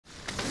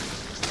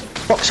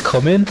fuck's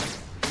coming?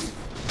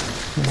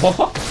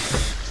 What?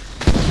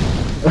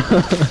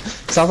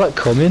 Sounds like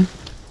coming.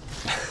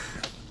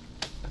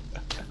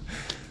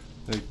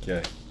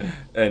 Okay.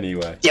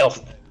 Anyway. Deal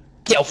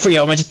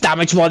 300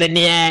 damage more than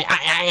the air.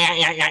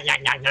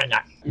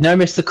 No,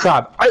 Mr.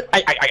 Crab.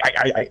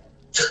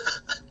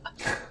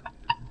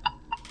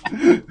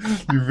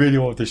 You really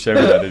want to show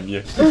me that, didn't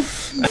you?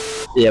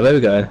 Yeah, where we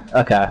going?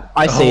 Okay,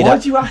 I see that.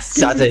 Why'd you ask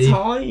me the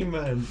time,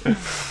 man?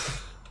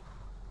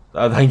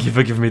 Oh, thank you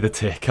for giving me the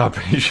tick. I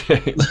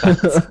appreciate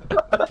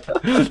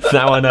that.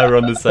 Now I know we're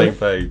on the same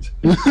page.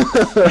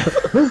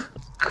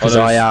 Because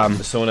I am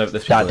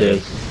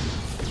Daddy.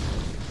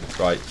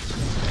 Right.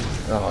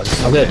 Oh,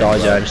 I'm gonna die,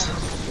 James.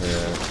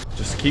 Yeah.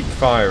 Just keep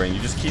firing.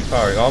 You just keep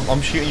firing.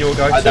 I'm shooting your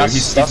guy too.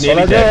 That's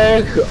nearly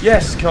dead. Do.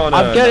 Yes, Connor.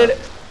 I'm getting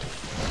it.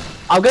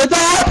 I'm gonna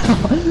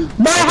die!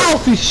 My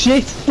health is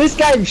shit! This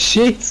game's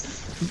shit!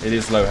 It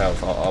is low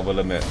health, I will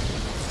admit.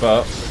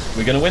 But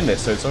we're going to win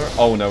this, so it's alright.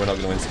 Oh no, we're not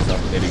going to win this because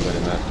I'm nearly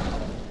winning that.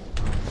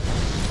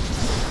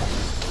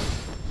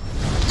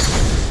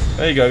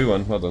 There you go, we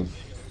won. Well done.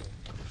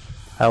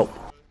 Help.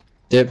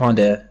 Do it behind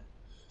here.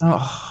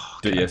 Oh,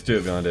 okay. Yes, do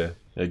it behind here.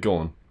 Yeah, go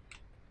on.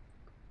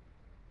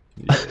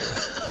 Yeah.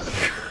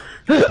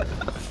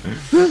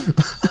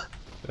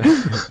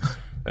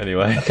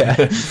 Anyway.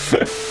 Okay.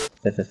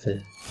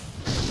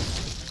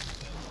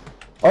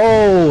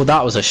 Oh,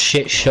 that was a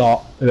shit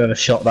shot. Whoever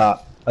shot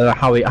that. I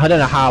don't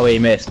know how he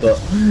missed, but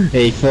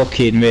he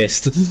fucking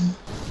missed.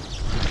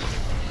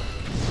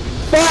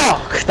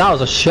 Fuck! That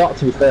was a shot,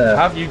 to be fair.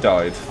 Have you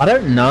died? I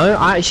don't know.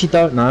 I actually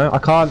don't know. I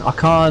can't.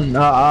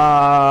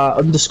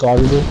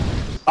 Undescribable.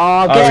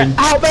 Oh,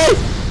 help me!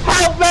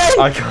 Help me!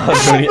 I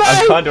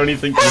can't do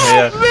anything from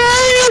here.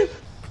 Me!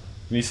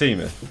 Can you see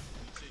me?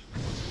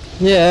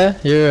 Yeah,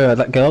 you're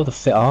that girl, the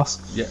fit ass.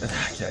 Yeah.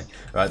 Okay.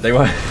 Right. They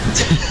won't.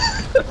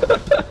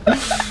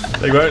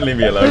 They won't leave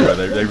me alone, bro.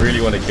 They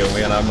really want to kill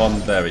me, and I'm on.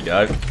 There we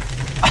go.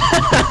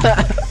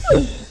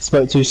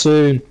 Spoke too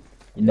soon.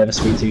 You never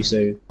speak too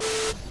soon.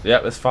 Yeah,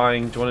 that's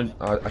fine. Do you want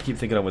to? I keep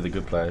thinking I'm with a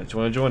good player. Do you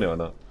want to join it or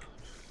not?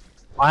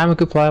 I am a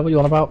good player. What are you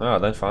on about? Oh,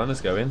 then fine. Let's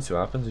go in. See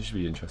what happens. It should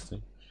be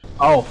interesting.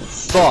 Oh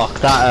fuck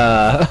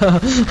that.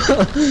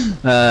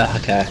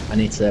 Okay. I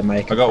need to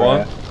make. I got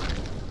one.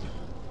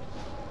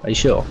 Are you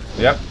sure?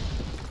 Yep.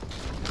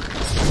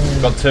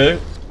 Got two.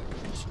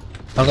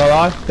 I'll go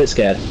live. Bit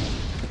scared.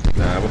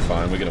 Nah, we're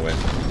fine. We're gonna win.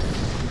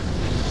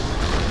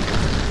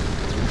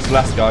 It's the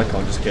last guy.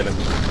 Can't just kill him.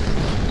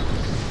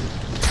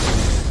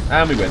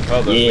 And we win.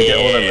 Well done. Yeah. We get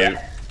all the loot.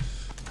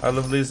 How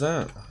lovely is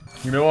that?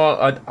 You know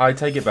what? I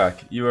take it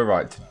back. You were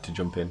right to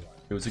jump in.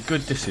 It was a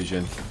good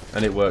decision,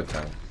 and it worked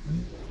out.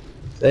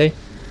 See?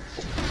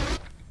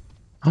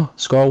 Oh,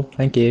 scroll.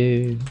 Thank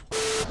you.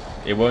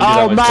 It won't do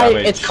that much damage.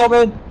 Mate, it's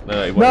coming.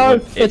 No, it no,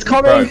 won't. it's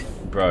coming.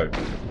 Bro,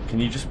 can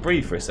you just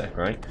breathe for a sec,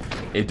 right?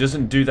 It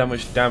doesn't do that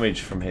much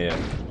damage from here.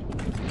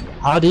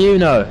 How do you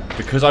know?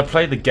 Because I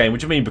played the game.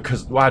 What do you mean?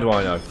 Because why do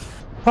I know?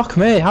 Fuck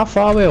me. How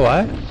far are we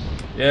away?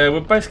 Yeah,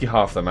 we're basically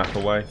half the map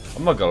away.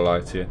 I'm not gonna lie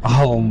to you.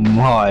 Oh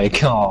my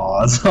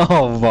god.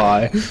 Oh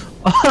my.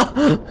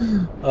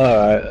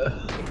 Alright.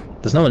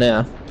 There's no one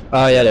here.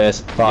 Oh yeah, there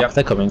is. Fuck, yep.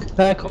 They're coming.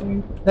 They're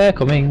coming. They're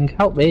coming.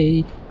 Help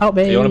me. Help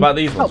me. Are you on about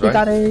these ones, right?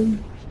 Help me,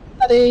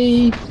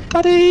 Daddy. Daddy.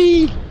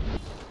 Daddy.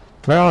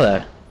 Where are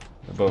they?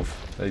 Above.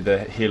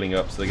 They're healing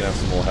up, so they're gonna have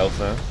some more health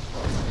now.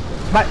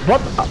 Mate,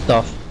 what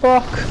the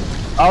fuck?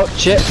 Oh,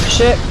 shit,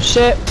 shit,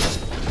 shit.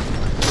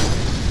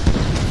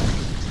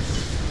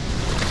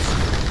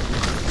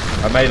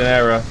 I made an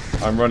error.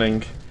 I'm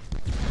running.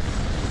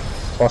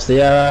 What's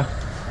the error?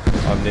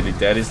 I'm nearly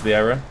dead is the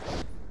error.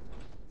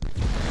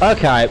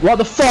 Okay, what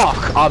the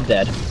fuck? I'm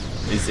dead.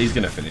 He's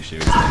gonna finish you,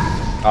 isn't he?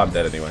 I'm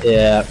dead anyway.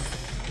 Yeah.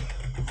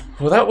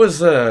 Well, that was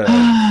that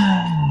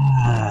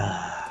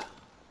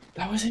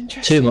was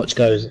interesting. Too much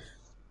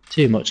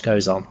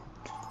goes on.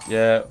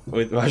 Yeah,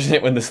 imagine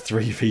it when there's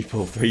 3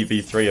 people,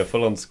 3v3, a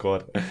full-on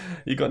squad.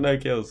 You got no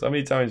kills. How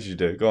many times did you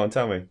do? Go on,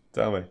 tell me.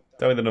 Tell me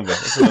the number.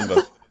 What's the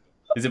number?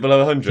 Is it below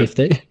 100?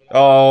 50.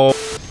 Oh.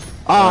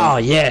 Ah,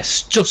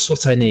 yes, just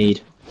what I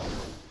need.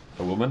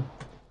 A woman?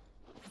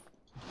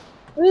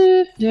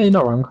 Yeah, you're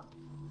not wrong.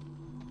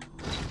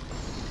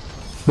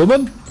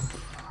 Woman?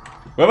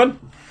 Woman?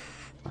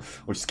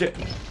 Or skip.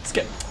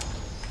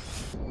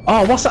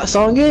 Oh, what's that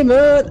song again,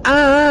 man?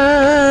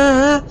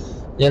 Ah!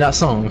 Yeah, that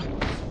song.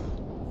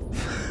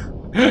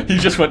 You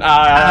just went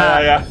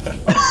yeah.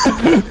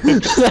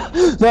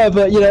 No,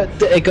 but you know,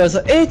 it goes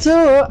like, it's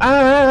all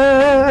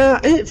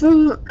it's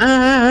all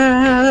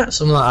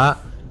something like that.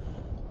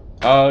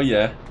 Oh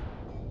yeah.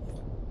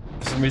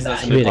 For some reason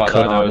that's the only part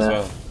that I know as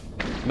well.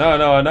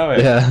 No, I know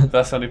it. Yeah.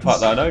 That's the only part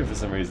that I know for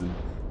some reason.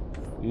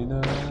 You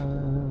know.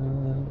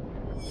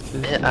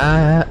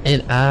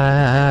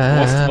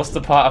 What's the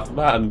part after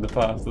that and the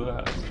part after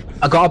that?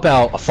 I got a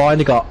belt. I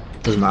finally got.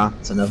 Doesn't matter.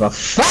 It's another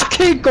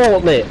fucking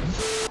gauntlet.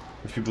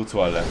 There's people to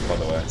our left, by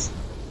the way.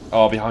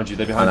 Oh, behind you.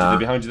 They're behind you. They're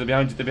behind you. They're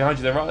behind you. They're behind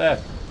you. They're right there.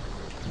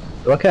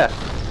 Okay.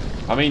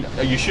 I mean,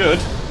 you should.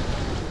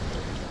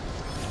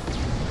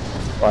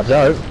 Well, I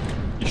don't.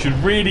 You should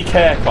really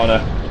care,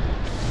 Connor.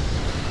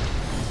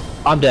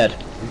 I'm dead.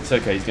 It's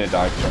okay, he's gonna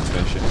die if he tries to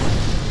finish it.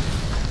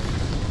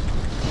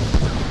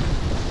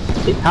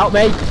 Help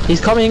me! He's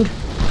coming!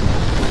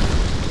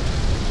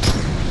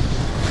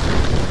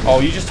 Oh,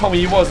 you just told me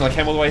he was and I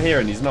came all the way here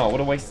and he's not. What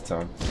a waste of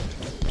time.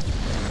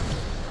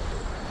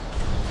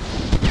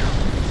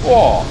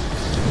 Whoa!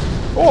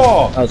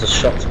 Whoa! That was a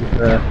shot to be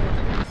fair.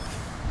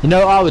 You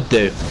know what I would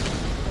do?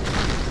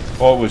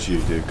 What would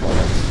you do,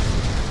 Connor?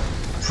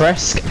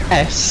 Press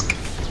S,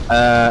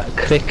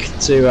 click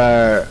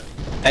to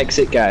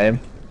exit game.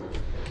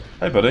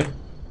 Hey, buddy.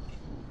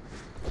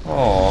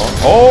 Oh,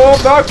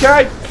 oh,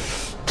 okay.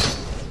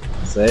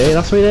 See,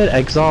 that's what you did.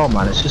 Exile,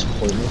 man. It's just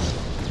pointless.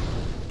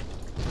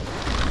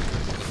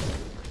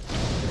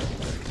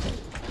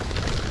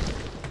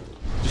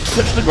 Just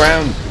touch the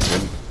ground.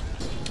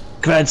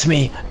 Grant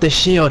me the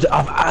shield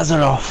of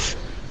Azeroth.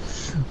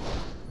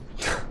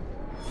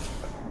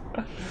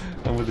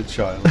 I'm with a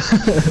child.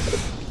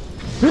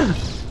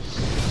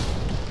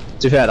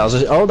 To be fair, that was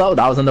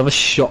that was another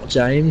shot,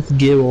 James.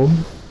 Go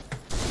on.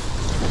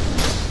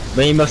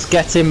 We must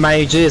get him,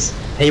 mages.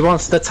 He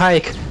wants to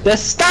take the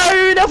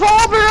Stone of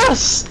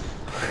Orberus!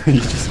 You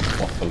just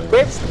waffling.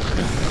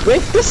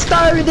 With the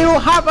stone, you will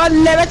have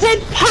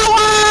unlimited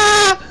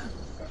power!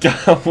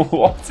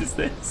 What is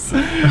this?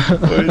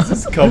 What is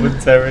this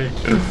commentary?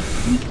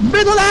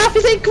 Middle Earth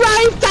is in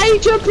grave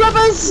danger,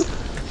 brothers!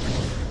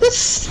 The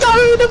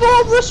Stone of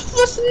Orberus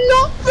must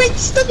not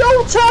reach the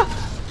altar!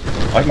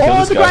 I can kill Or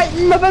this the guy.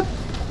 great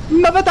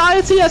mother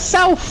deity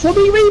herself will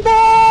be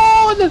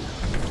reborn!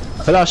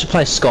 I feel like I should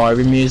play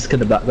Skyrim music in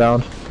the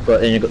background, but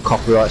then you've got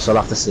copyright, so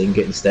I'll have to sing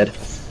it instead.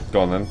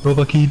 Go on then.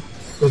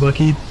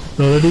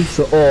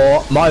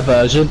 Or my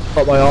version,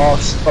 up my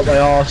arse, up my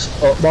arse,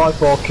 up my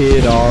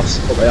fucking arse,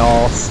 up my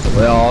arse, up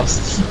my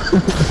arse.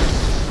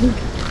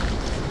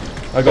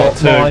 I got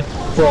two. My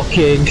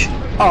fucking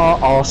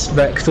arse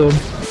rectum.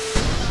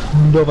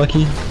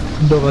 Novaki,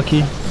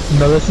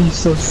 Nalasi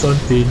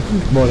Santin,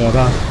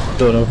 Monava,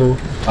 Donavu,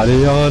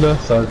 Ariana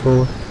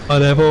Sanfo,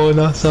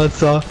 Anevona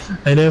Sansa,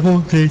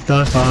 Anevo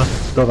Tritata,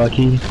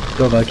 Novaki,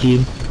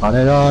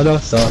 Ariana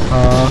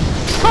Sanha.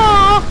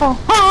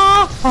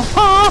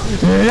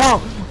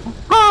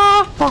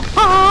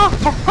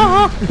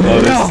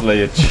 Honestly,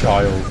 a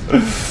child.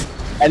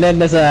 And then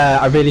there's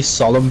a really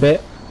solemn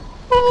bit.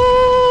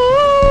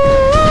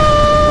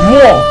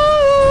 Whoa!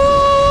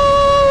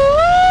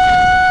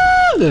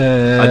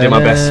 I did my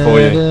best for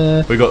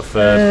you. We got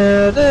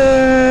third.